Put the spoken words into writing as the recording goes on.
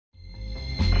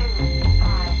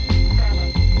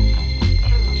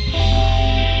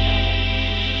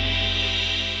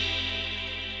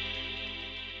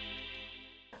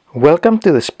Welcome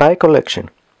to the Spy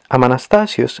Collection. I'm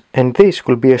Anastasios and this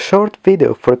will be a short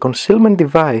video for a concealment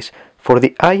device for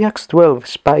the Ajax-12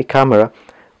 spy camera,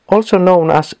 also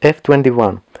known as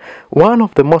F-21, one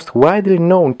of the most widely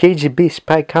known KGB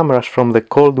spy cameras from the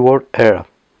Cold War era.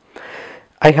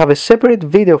 I have a separate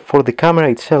video for the camera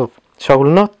itself, so I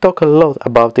will not talk a lot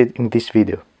about it in this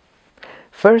video.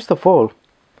 First of all,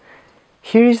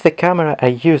 here is the camera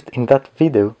I used in that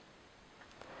video,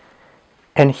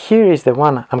 and here is the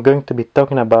one I'm going to be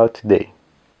talking about today.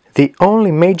 The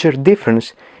only major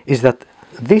difference is that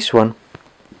this one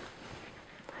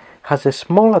has a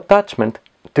small attachment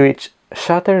to its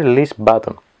shutter release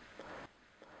button.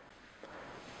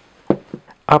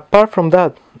 Apart from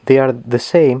that, they are the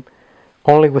same,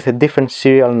 only with a different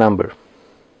serial number.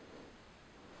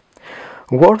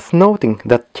 Worth noting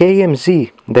that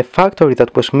KMZ, the factory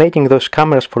that was making those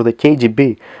cameras for the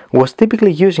KGB, was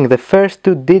typically using the first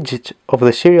two digits of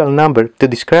the serial number to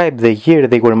describe the year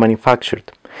they were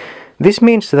manufactured. This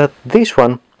means that this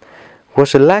one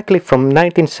was likely from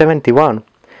 1971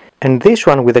 and this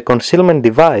one with the concealment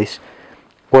device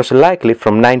was likely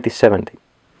from 1970.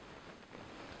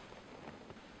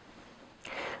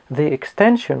 The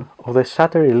extension of the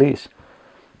shutter release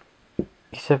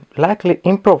is a likely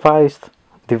improvised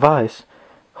device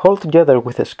held together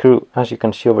with a screw, as you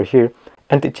can see over here,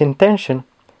 and its intention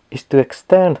is to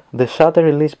extend the shutter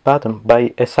release button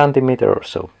by a centimeter or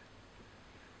so.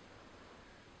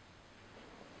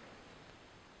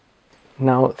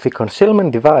 Now the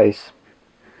concealment device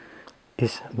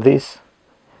is this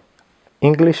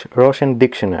English-Russian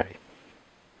dictionary.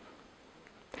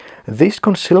 This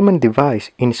concealment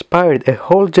device inspired a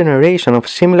whole generation of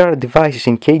similar devices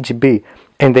in KGB,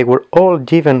 and they were all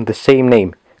given the same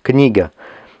name, kniga.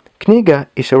 Kniga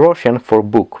is Russian for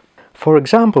book. For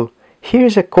example, here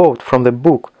is a quote from the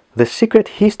book The Secret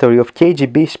History of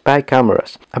KGB Spy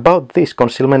Cameras about this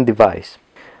concealment device.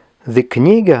 The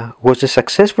kniga was a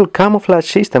successful camouflage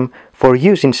system for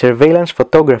use in surveillance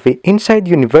photography inside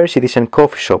universities and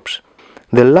coffee shops.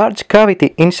 The large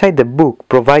cavity inside the book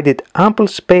provided ample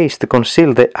space to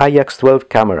conceal the Ajax-12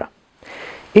 camera.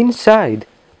 Inside,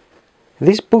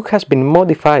 this book has been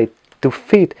modified to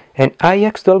fit an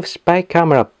Ajax-12 spy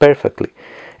camera perfectly,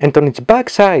 and on its back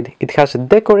side it has a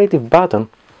decorative button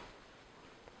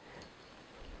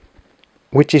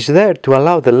which is there to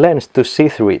allow the lens to see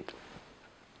through it.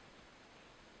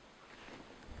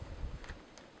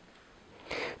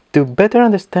 To better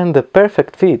understand the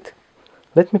perfect fit,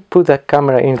 let me put that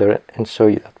camera in there and show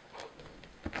you that.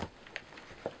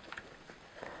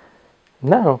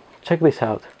 Now, check this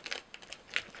out.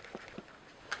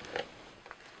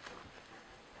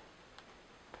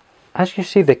 As you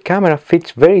see, the camera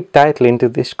fits very tightly into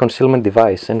this concealment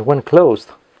device, and when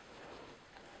closed,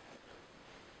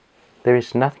 there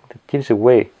is nothing that gives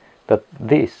away that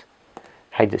this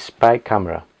hides a spy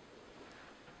camera.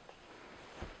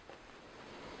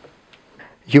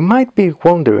 You might be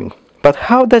wondering, but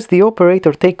how does the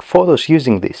operator take photos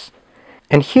using this?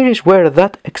 And here is where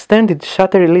that extended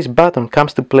shutter release button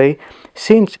comes to play,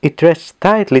 since it rests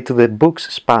tightly to the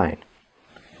book's spine.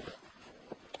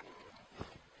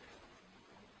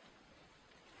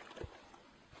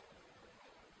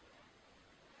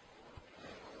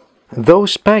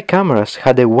 Those spy cameras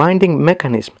had a winding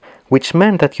mechanism, which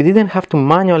meant that you didn't have to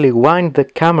manually wind the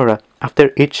camera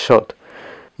after each shot.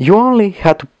 You only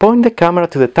had to point the camera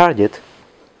to the target,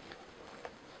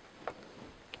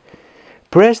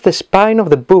 press the spine of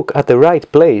the book at the right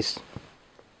place,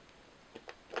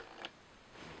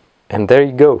 and there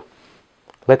you go.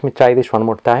 Let me try this one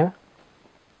more time.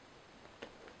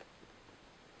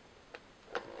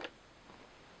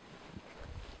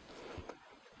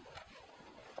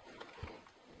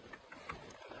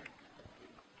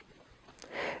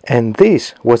 And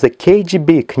this was the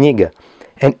KGB kniga,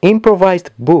 an improvised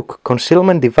book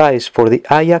concealment device for the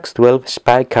Ajax-12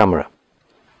 spy camera.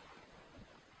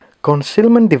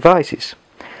 Concealment devices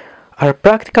are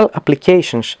practical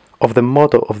applications of the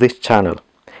motto of this channel,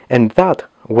 and that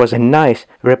was a nice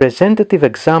representative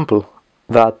example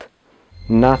that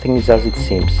nothing is as it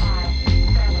seems.